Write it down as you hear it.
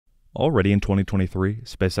Already in 2023,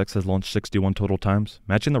 SpaceX has launched 61 total times,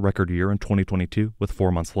 matching the record year in 2022 with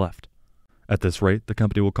 4 months left. At this rate, the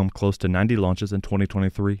company will come close to 90 launches in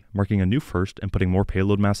 2023, marking a new first and putting more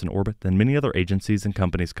payload mass in orbit than many other agencies and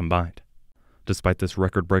companies combined. Despite this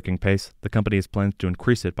record-breaking pace, the company has plans to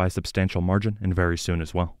increase it by a substantial margin and very soon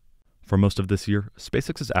as well. For most of this year,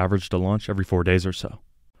 SpaceX has averaged a launch every 4 days or so.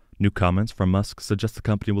 New comments from Musk suggest the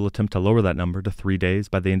company will attempt to lower that number to 3 days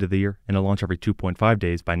by the end of the year and a launch every 2.5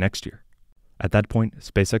 days by next year. At that point,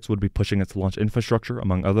 SpaceX would be pushing its launch infrastructure,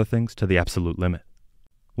 among other things, to the absolute limit.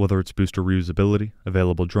 Whether it's booster reusability,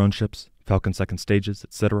 available drone ships, Falcon second stages,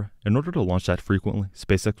 etc., in order to launch that frequently,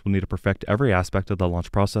 SpaceX will need to perfect every aspect of the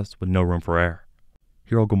launch process with no room for error.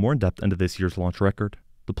 Here I'll go more in depth into this year's launch record,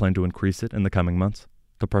 the plan to increase it in the coming months,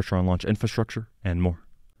 the pressure on launch infrastructure, and more.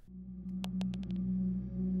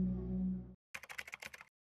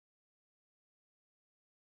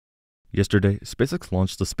 Yesterday, SpaceX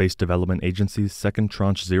launched the Space Development Agency's second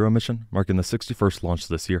Tranche 0 mission, marking the 61st launch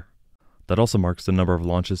this year. That also marks the number of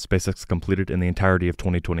launches SpaceX completed in the entirety of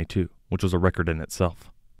 2022, which was a record in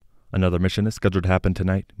itself. Another mission is scheduled to happen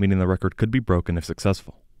tonight, meaning the record could be broken if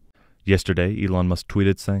successful. Yesterday, Elon Musk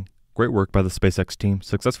tweeted saying, "Great work by the SpaceX team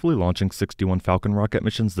successfully launching 61 Falcon rocket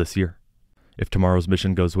missions this year. If tomorrow's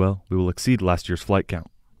mission goes well, we will exceed last year's flight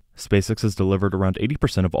count." SpaceX has delivered around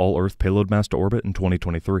 80% of all Earth payload mass to orbit in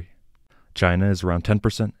 2023. China is around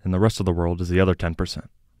 10%, and the rest of the world is the other 10%.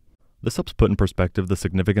 This helps put in perspective the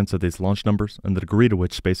significance of these launch numbers and the degree to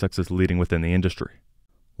which SpaceX is leading within the industry.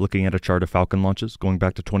 Looking at a chart of Falcon launches going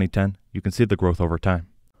back to 2010, you can see the growth over time.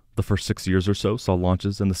 The first 6 years or so saw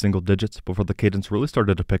launches in the single digits before the cadence really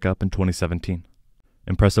started to pick up in 2017.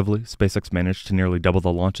 Impressively, SpaceX managed to nearly double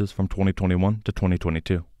the launches from 2021 to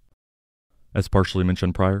 2022. As partially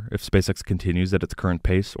mentioned prior, if SpaceX continues at its current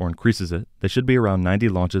pace or increases it, they should be around 90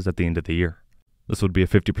 launches at the end of the year. This would be a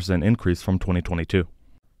 50% increase from 2022.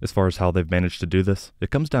 As far as how they've managed to do this, it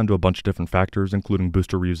comes down to a bunch of different factors including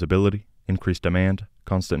booster reusability, increased demand,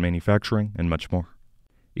 constant manufacturing, and much more.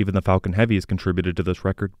 Even the Falcon Heavy has contributed to this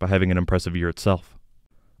record by having an impressive year itself.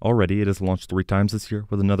 Already, it has launched 3 times this year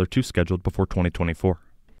with another 2 scheduled before 2024.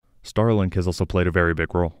 Starlink has also played a very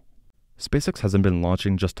big role. SpaceX hasn't been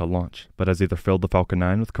launching just to launch, but has either filled the Falcon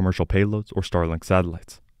 9 with commercial payloads or Starlink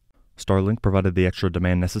satellites. Starlink provided the extra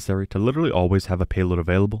demand necessary to literally always have a payload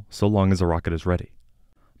available so long as a rocket is ready.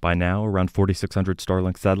 By now, around 4,600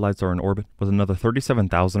 Starlink satellites are in orbit, with another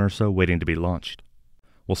 37,000 or so waiting to be launched.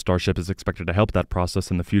 While Starship is expected to help that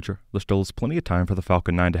process in the future, there still is plenty of time for the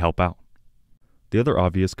Falcon 9 to help out. The other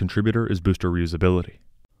obvious contributor is booster reusability.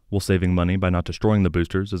 While saving money by not destroying the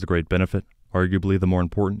boosters is a great benefit, arguably the more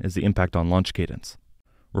important is the impact on launch cadence.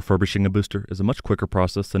 Refurbishing a booster is a much quicker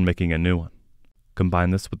process than making a new one. Combine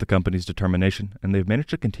this with the company's determination, and they've managed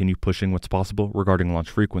to continue pushing what's possible regarding launch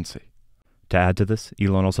frequency. To add to this,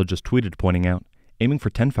 Elon also just tweeted pointing out, aiming for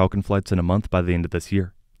 10 Falcon flights in a month by the end of this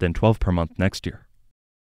year, then 12 per month next year.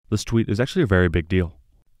 This tweet is actually a very big deal.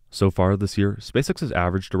 So far this year, SpaceX has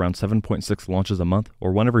averaged around 7.6 launches a month,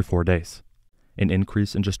 or 1 every 4 days. An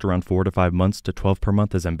increase in just around 4 to 5 months to 12 per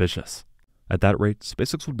month is ambitious. At that rate,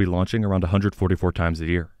 SpaceX would be launching around 144 times a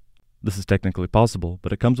year. This is technically possible,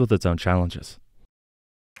 but it comes with its own challenges.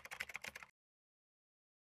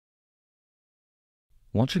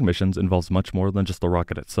 Launching missions involves much more than just the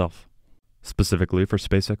rocket itself. Specifically for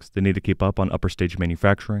SpaceX, they need to keep up on upper stage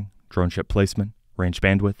manufacturing, drone ship placement, range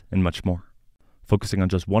bandwidth, and much more. Focusing on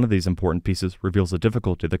just one of these important pieces reveals the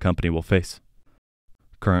difficulty the company will face.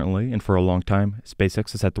 Currently, and for a long time,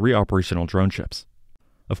 SpaceX has had 3 operational drone ships.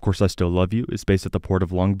 Of Course I Still Love You is based at the port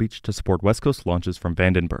of Long Beach to support West Coast launches from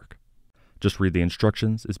Vandenberg. Just Read the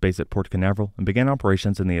Instructions is based at Port Canaveral and began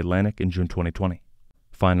operations in the Atlantic in June 2020.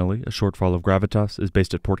 Finally, A Shortfall of Gravitas is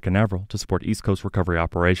based at Port Canaveral to support East Coast recovery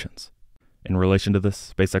operations. In relation to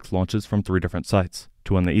this, SpaceX launches from 3 different sites,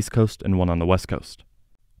 2 on the East Coast and 1 on the West Coast.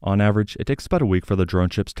 On average, it takes about a week for the drone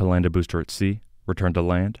ships to land a booster at sea, return to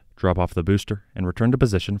land, drop off the booster, and return to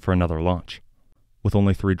position for another launch. With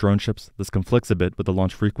only 3 drone ships, this conflicts a bit with the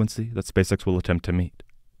launch frequency that SpaceX will attempt to meet.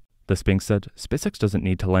 This being said, SpaceX doesn't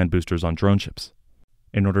need to land boosters on drone ships.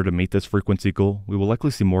 In order to meet this frequency goal, we will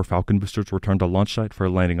likely see more Falcon boosters return to launch site for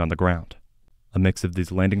landing on the ground. A mix of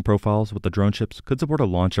these landing profiles with the drone ships could support a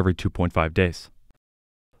launch every 2.5 days.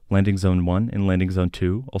 Landing Zone 1 and Landing Zone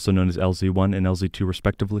 2, also known as LZ1 and LZ2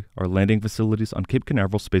 respectively, are landing facilities on Cape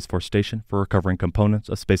Canaveral Space Force Station for recovering components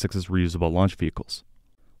of SpaceX's reusable launch vehicles.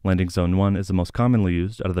 Landing Zone 1 is the most commonly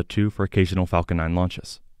used out of the 2 for occasional Falcon 9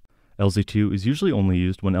 launches. LZ2 is usually only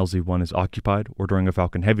used when LZ1 is occupied or during a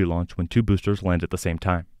Falcon Heavy launch when 2 boosters land at the same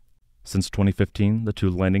time. Since 2015, the two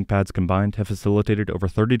landing pads combined have facilitated over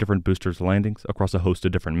 30 different boosters' landings across a host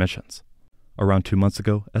of different missions. Around 2 months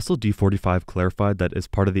ago, SLD-45 clarified that as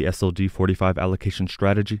part of the SLD-45 allocation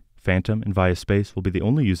strategy, Phantom and Viaspace will be the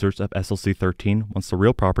only users of SLC-13 once the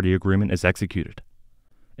real property agreement is executed.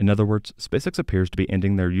 In other words, SpaceX appears to be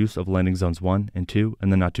ending their use of landing zones 1 and 2 in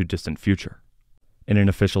the not-too-distant future. In an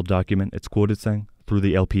official document, it's quoted saying, "Through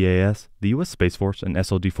the LPAS, the U.S. Space Force and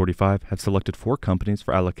SLD-45 have selected 4 companies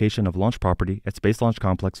for allocation of launch property at Space Launch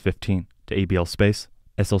Complex 15 to ABL Space,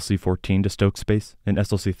 SLC-14 to Stoke Space, and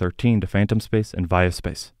SLC-13 to Phantom Space and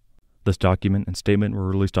Viaspace." This document and statement were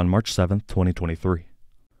released on March 7, 2023.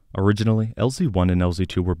 Originally, LZ-1 and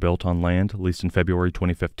LZ-2 were built on land leased in February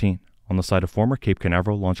 2015 on the site of former Cape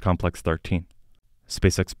Canaveral Launch Complex 13.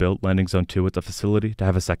 SpaceX built Landing Zone 2 at the facility to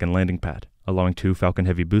have a second landing pad, allowing 2 Falcon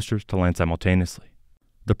Heavy boosters to land simultaneously.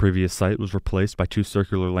 The previous site was replaced by 2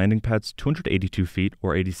 circular landing pads 282 feet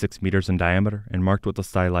or 86 meters in diameter and marked with the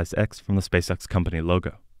stylized X from the SpaceX company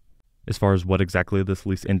logo. As far as what exactly this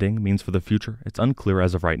lease ending means for the future, it's unclear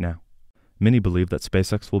as of right now. Many believe that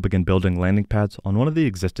SpaceX will begin building landing pads on one of the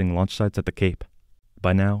existing launch sites at the Cape.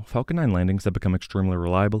 By now, Falcon 9 landings have become extremely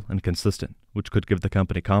reliable and consistent, which could give the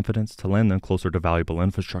company confidence to land them closer to valuable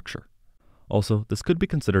infrastructure. Also, this could be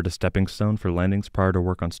considered a stepping stone for landings prior to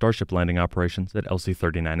work on Starship landing operations at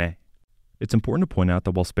LC-39A. It's important to point out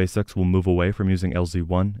that while SpaceX will move away from using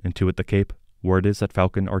LZ-1 and 2 at the Cape, word is that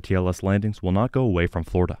Falcon RTLS landings will not go away from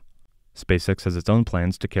Florida. SpaceX has its own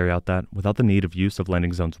plans to carry out that without the need of use of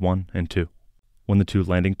landing zones 1 and 2. When the 2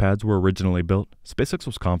 landing pads were originally built, SpaceX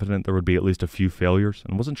was confident there would be at least a few failures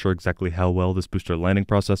and wasn't sure exactly how well this booster landing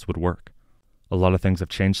process would work. A lot of things have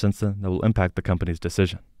changed since then that will impact the company's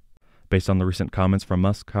decision. Based on the recent comments from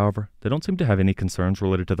Musk, however, they don't seem to have any concerns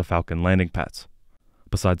related to the Falcon landing pads.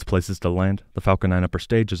 Besides places to land, the Falcon 9 upper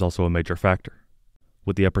stage is also a major factor.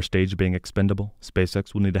 With the upper stage being expendable,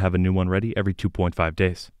 SpaceX will need to have a new one ready every 2.5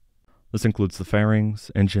 days. This includes the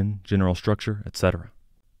fairings, engine, general structure, etc.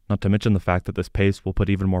 Not to mention the fact that this pace will put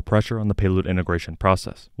even more pressure on the payload integration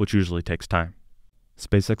process, which usually takes time.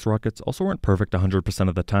 SpaceX rockets also aren't perfect 100%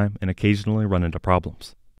 of the time and occasionally run into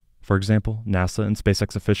problems. For example, NASA and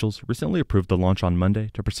SpaceX officials recently approved the launch on Monday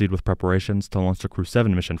to proceed with preparations to launch the Crew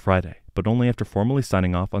 7 mission Friday, but only after formally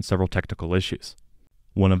signing off on several technical issues.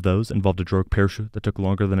 One of those involved a drogue parachute that took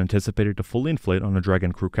longer than anticipated to fully inflate on a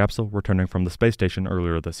Dragon crew capsule returning from the space station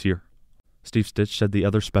earlier this year. Steve Stitch said the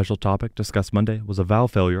other special topic discussed Monday was a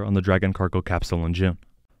valve failure on the Dragon cargo capsule in June.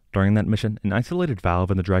 During that mission, an isolated valve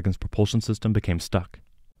in the Dragon's propulsion system became stuck.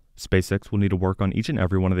 SpaceX will need to work on each and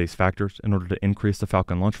every one of these factors in order to increase the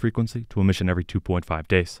Falcon launch frequency to a mission every 2.5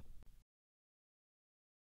 days.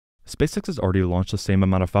 SpaceX has already launched the same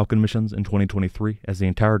amount of Falcon missions in 2023 as the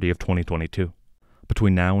entirety of 2022.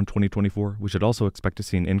 Between now and 2024, we should also expect to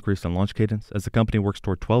see an increase in launch cadence as the company works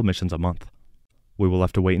toward 12 missions a month. We will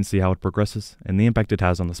have to wait and see how it progresses and the impact it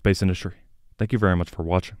has on the space industry. Thank you very much for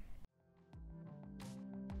watching.